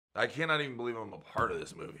I cannot even believe I'm a part of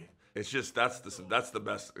this movie. It's just that's the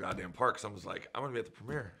best goddamn part. Cause I was like, I'm gonna be at the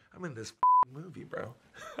premiere. I'm in this movie, bro.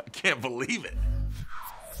 I can't believe it.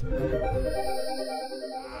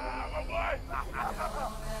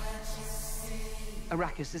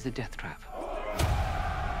 Arrakis is a death trap.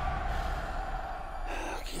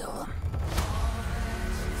 Kill them.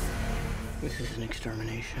 This is an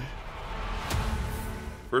extermination.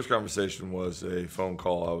 First conversation was a phone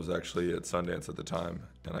call. I was actually at Sundance at the time,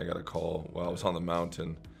 and I got a call while I was on the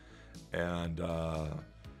mountain, and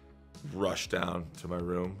rushed down to my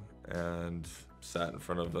room and sat in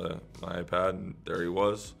front of my iPad, and there he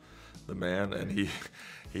was, the man, and he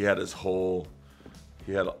had his whole,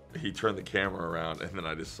 he turned the camera around, and then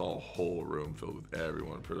I just saw a whole room filled with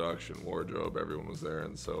everyone, production, wardrobe, everyone was there,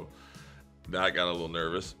 and so that got a little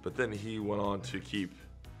nervous, but then he went on to keep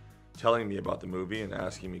telling me about the movie and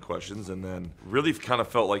asking me questions, and then really kind of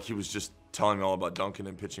felt like he was just telling me all about Duncan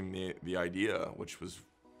and pitching me the idea, which was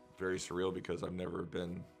very surreal because I've never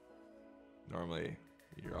been, normally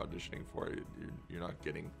you're auditioning for it, you're not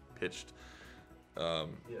getting pitched the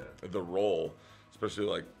role, especially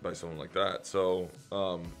like by someone like that. So,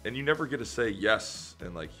 and you never get to say yes,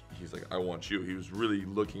 and like, he's like, I want you. He was really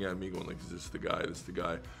looking at me going like, is this the guy, this the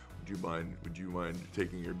guy? Would you mind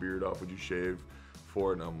taking your beard off? Would you shave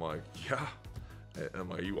for it? And I'm like, yeah. And I'm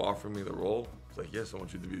like, are you offering me the role? He's like, yes, I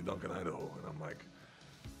want you to be Duncan Idaho. And I'm like,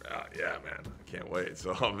 yeah, man, I can't wait.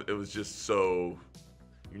 So it was just so,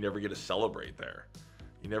 you never get to celebrate there.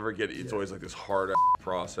 You never get, it's always like this hard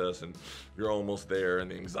process, and you're almost there,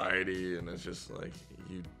 and the anxiety, and it's just like,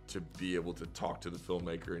 you to be able to talk to the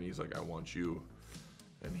filmmaker, and he's like, I want you.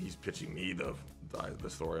 And he's pitching me the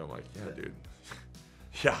story. I'm like, yeah, dude.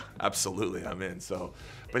 Yeah, absolutely, I'm in. So,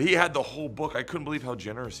 but he had the whole book. I couldn't believe how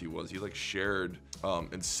generous he was. He like shared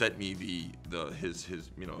and sent me his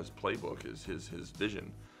you know, his playbook, his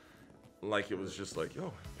vision. Like it was just like,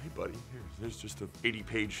 yo, hey buddy, there's just an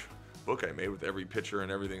 80-page book I made with every picture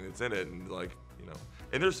and everything that's in it, and like, you know,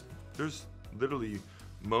 and there's literally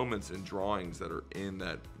moments and drawings that are in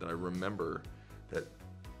that I remember that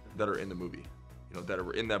are in the movie, you know, that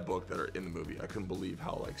are in that book that are in the movie. I couldn't believe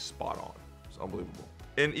how like spot on. It's unbelievable.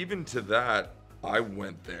 And even to that, I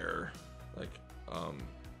went there, like,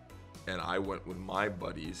 and I went with my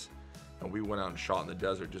buddies, and we went out and shot in the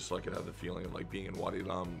desert just so I could have the feeling of like being in Wadi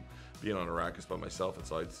Rum, being on Arrakis by myself. And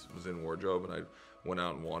so I was in wardrobe, and I went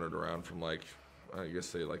out and wandered around from like, I guess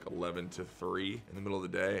say like 11 to 3 in the middle of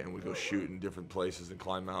the day, and we'd go shoot in different places and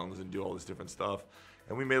climb mountains and do all this different stuff.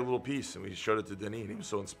 And we made a little piece, and we showed it to Denis, and he was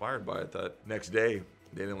so inspired by it that next day,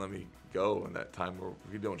 they didn't let me go in that time where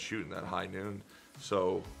we don't shoot in that high noon.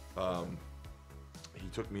 So he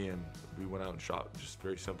took me and we went out and shot, just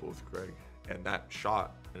very simple with Greg. And that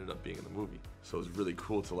shot ended up being in the movie. So it was really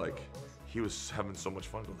cool to like, he was having so much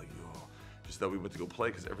fun, going like, yo, just that we went to go play,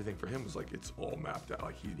 because everything for him was like, it's all mapped out.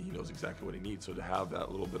 Like he knows exactly what he needs. So to have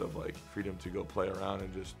that little bit of like freedom to go play around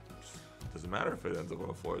and just, it doesn't matter if it ends up on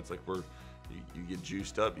the floor. It's like you get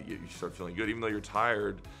juiced up, you start feeling good, even though you're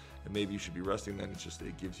tired. And maybe you should be resting, then it's just,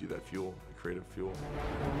 it gives you that fuel, the creative fuel.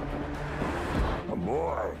 A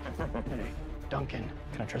boy. Hey, Duncan,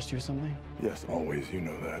 can I trust you with something? Yes, always, you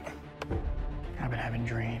know that. I've been having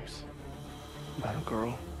dreams about a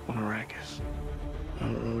girl on Arrakis. I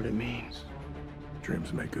don't know what it means.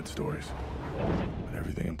 Dreams make good stories. But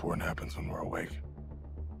everything important happens when we're awake.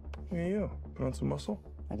 Look at you. Put on some muscle?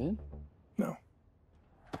 I did? No.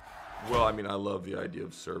 Well, I mean, I love the idea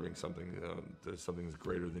of serving something, there's something that's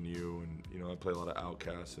greater than you. And, you know, I play a lot of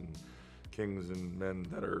outcasts and kings and men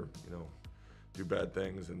that are, you know, do bad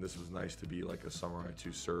things. And this was nice to be like a samurai,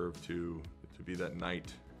 to serve, to be that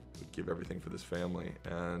knight, to give everything for this family.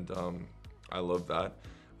 And I love that.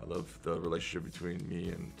 I love the relationship between me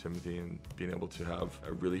and Timothy, and being able to have, I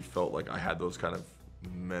really felt like I had those kind of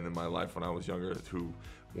men in my life when I was younger who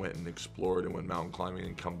went and explored and went mountain climbing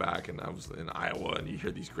and come back, and I was in Iowa, and you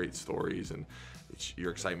hear these great stories, and it's your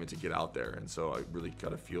excitement to get out there. And so I really got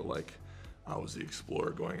to feel like I was the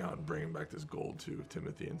explorer going out and bringing back this gold to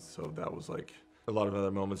Timothy. And so that was like a lot of other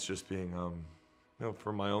moments, just being, you know,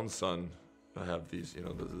 for my own son, I have these, you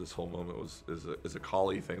know, this whole moment is a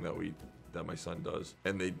collie thing that my son does.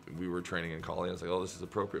 And we were training in collie, and I was like, oh, this is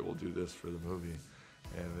appropriate, we'll do this for the movie.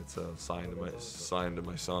 And it's signed to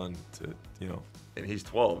my son, to, you know, and he's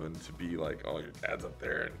 12, and to be like, oh, your dad's up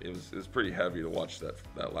there, and it was pretty heavy to watch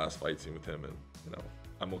that last fight scene with him. And, you know,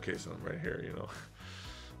 I'm okay sitting right here, you know,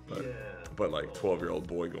 but like 12-year-old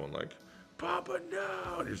boy going like, Papa,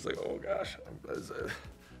 no, and you're just like, oh gosh,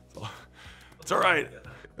 it's all right.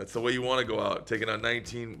 That's the way you want to go out, taking out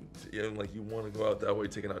 19, you know, like you want to go out that way,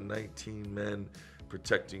 taking out 19 men,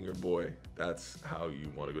 protecting your boy. That's how you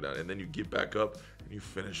want to go down. And then you get back up and you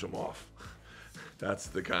finish him off. That's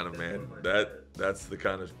the kind of man. That's the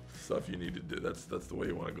kind of stuff you need to do. That's the way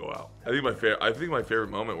you want to go out. I think my favorite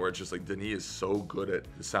moment where it's just like Denis is so good at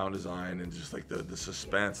the sound design and just like the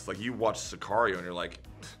suspense. Like you watch Sicario and you're like,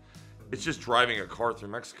 it's just driving a car through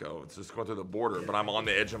Mexico. It's just going through the border, but I'm on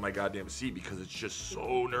the edge of my goddamn seat because it's just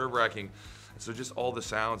so nerve-wracking. So just all the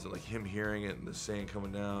sounds and like him hearing it and the sand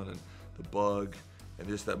coming down and the bug and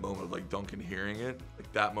just that moment of like Duncan hearing it,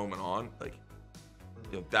 like that moment on, like,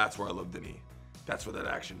 you know, that's where I love Denis. That's where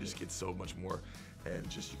that action just gets so much more, and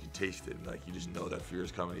just you can taste it, and like you just know that fear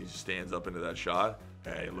is coming. He just stands up into that shot,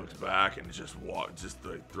 and he looks back and just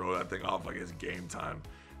like throw that thing off like it's game time.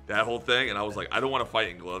 That whole thing, and I was like, I don't want to fight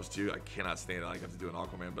in gloves too. I cannot stand it. I got to do an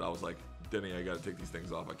Aquaman, but I was like, Denis, I got to take these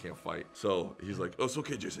things off. I can't fight. So he's like, oh, it's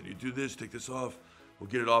okay, Jason. You do this, take this off. We'll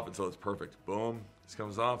get it off until it's perfect. Boom, this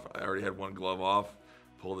comes off. I already had one glove off.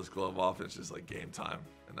 Pull this glove off, and it's just like game time.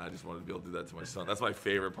 And I just wanted to be able to do that to my son. That's my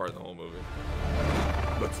favorite part of the whole movie.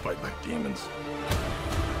 Let's fight like demons.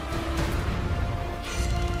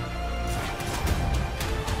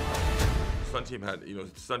 Stunt team had,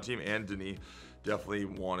 Stunt team and Denis definitely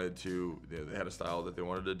wanted to, they had a style that they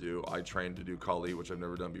wanted to do. I trained to do Kali, which I've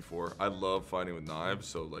never done before. I love fighting with knives,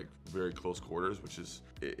 so like very close quarters, which is,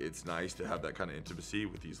 it's nice to have that kind of intimacy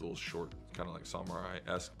with these little short, kind of like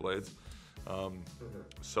samurai-esque blades.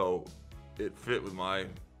 So it fit with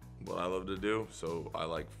what I love to do, so I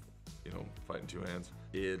like, fighting two hands.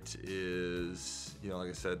 It is, like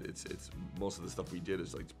I said, it's most of the stuff we did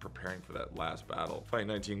is like preparing for that last battle. Fighting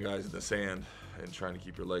 19 guys in the sand and trying to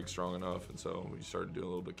keep your legs strong enough, and so we started doing a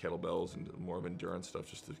little bit of kettlebells and more of endurance stuff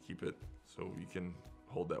just to keep it so you can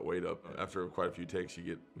hold that weight up. After quite a few takes,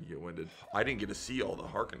 you get winded. I didn't get to see all the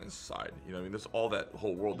Harkonnens side, there's all that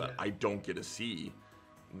whole world that I don't get to see,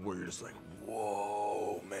 where you're just like,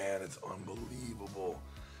 whoa, man, it's unbelievable.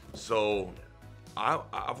 So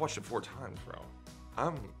I've watched it 4 times, bro.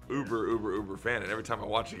 I'm uber fan, and every time I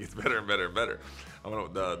watch it, it gets better and better and better.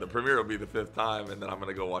 The premiere will be the 5th time, and then I'm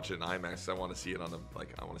gonna go watch it in IMAX. I want to see it I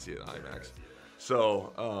want to see it in IMAX.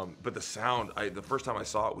 So, but the sound, the first time I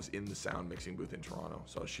saw it was in the sound mixing booth in Toronto.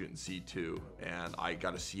 So I was shooting C2, and I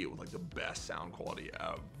got to see it with like the best sound quality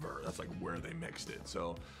ever. That's like where they mixed it.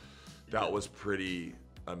 So that was pretty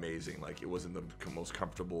amazing. Like it wasn't the most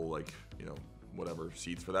comfortable, like, whatever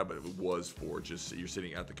seats for that, but it was for just, you're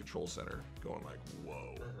sitting at the control center going like,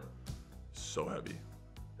 whoa, so heavy.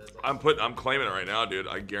 I'm claiming it right now, dude.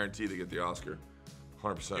 I guarantee they get the Oscar,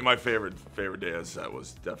 100%. My favorite day of set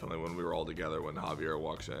was definitely when we were all together, when Javier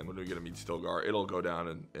walks in, when we get to meet Stilgar. It'll go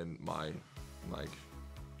down in my, like,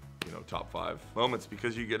 top 5 moments,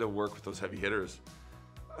 because you get to work with those heavy hitters.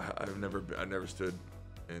 I've never stood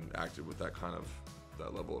and acted with that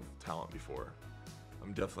level of talent before.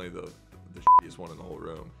 I'm definitely the shittiest one in the whole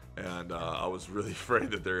room, and I was really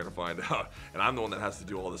afraid that they're gonna find out, and I'm the one that has to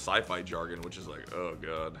do all the sci-fi jargon, which is like, oh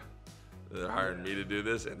god, they're hiring me to do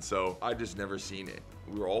this. And so I just never seen it.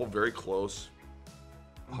 We were all very close.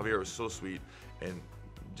 Javier was so sweet, and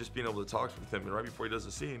just being able to talk with him, and right before he does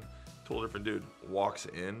the scene, totally different dude, walks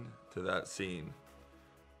in to that scene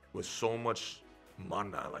with so much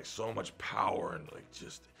mana, like so much power, and like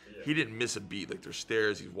just, he didn't miss a beat. Like there's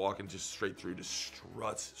stairs, he's walking just straight through, just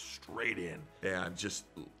struts straight in, and just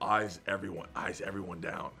eyes everyone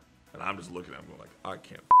down. And I'm just looking at him going like, I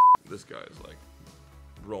can't, this guy is like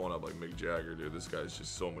rolling up like Mick Jagger, dude. This guy's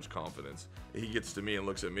just so much confidence. He gets to me and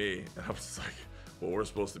looks at me, and I'm just like, well, we're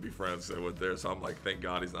supposed to be friends, so I went there. So I'm like, thank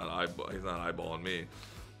God he's not eyeballing me.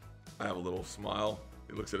 I have a little smile.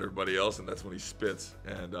 He looks at everybody else, and that's when he spits.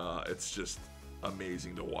 And it's just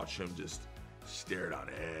amazing to watch him just stare down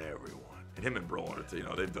everyone. And him and Brolin,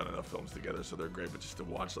 they've done enough films together, so they're great. But just to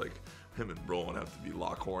watch like him and Brolin have to be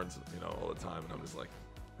lock horns, all the time, and I'm just like,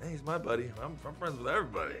 hey, he's my buddy. I'm friends with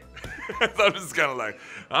everybody. So I'm just kind of like,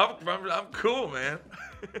 I'm cool, man.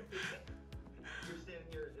 You're standing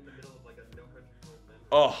here in the middle of like a No Country for Old Men.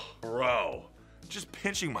 Oh, bro, just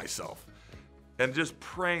pinching myself and just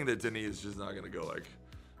praying that Denis is just not gonna go like,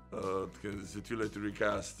 it's too late to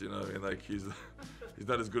recast, like he's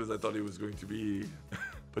not as good as I thought he was going to be.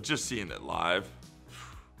 But just seeing it live,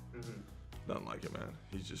 nothing like it, man.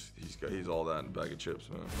 He's all that in a bag of chips,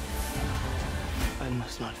 man. I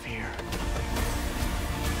must not fear.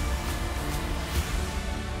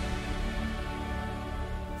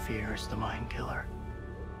 Fear is the mind killer.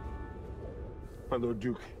 My Lord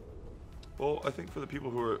Duke. Well, I think for people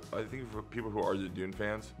who are the Dune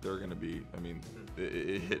fans, they're gonna be. I mean,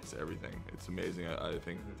 it hits everything. It's amazing. I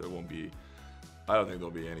think there won't be. I don't think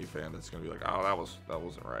there'll be any fan that's gonna be like, oh, that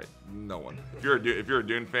wasn't right. No one. If you're a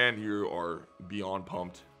Dune fan, you are beyond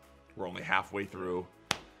pumped. We're only halfway through,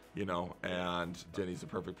 you know, and Denny's the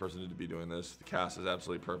perfect person to be doing this. The cast is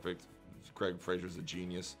absolutely perfect. Greg Fraser's a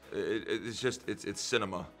genius. It's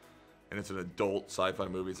cinema. And it's an adult sci-fi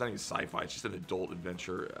movie. It's not even sci-fi, it's just an adult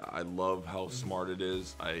adventure. I love how smart it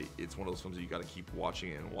is. It's one of those films that you gotta keep watching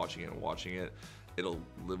it and watching it and watching it. It'll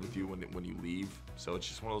live with you when you leave. So it's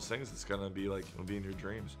just one of those things that's gonna be like, it'll be in your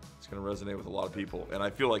dreams. It's gonna resonate with a lot of people. And I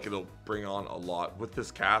feel like it'll bring on a lot with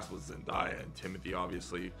this cast, with Zendaya and Timothy,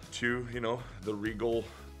 obviously, to, you know, the regal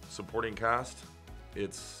supporting cast.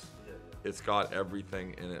 It's got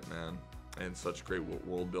everything in it, man. And such great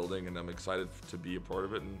world building, and I'm excited to be a part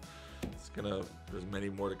of it. And there's many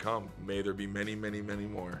more to come. May there be many, many, many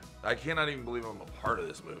more. I cannot even believe I'm a part of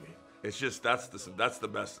this movie. It's just, that's the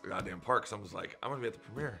best goddamn part, because I was like, I'm gonna be at the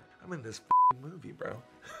premiere. I'm in this movie, bro.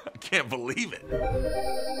 I can't believe it.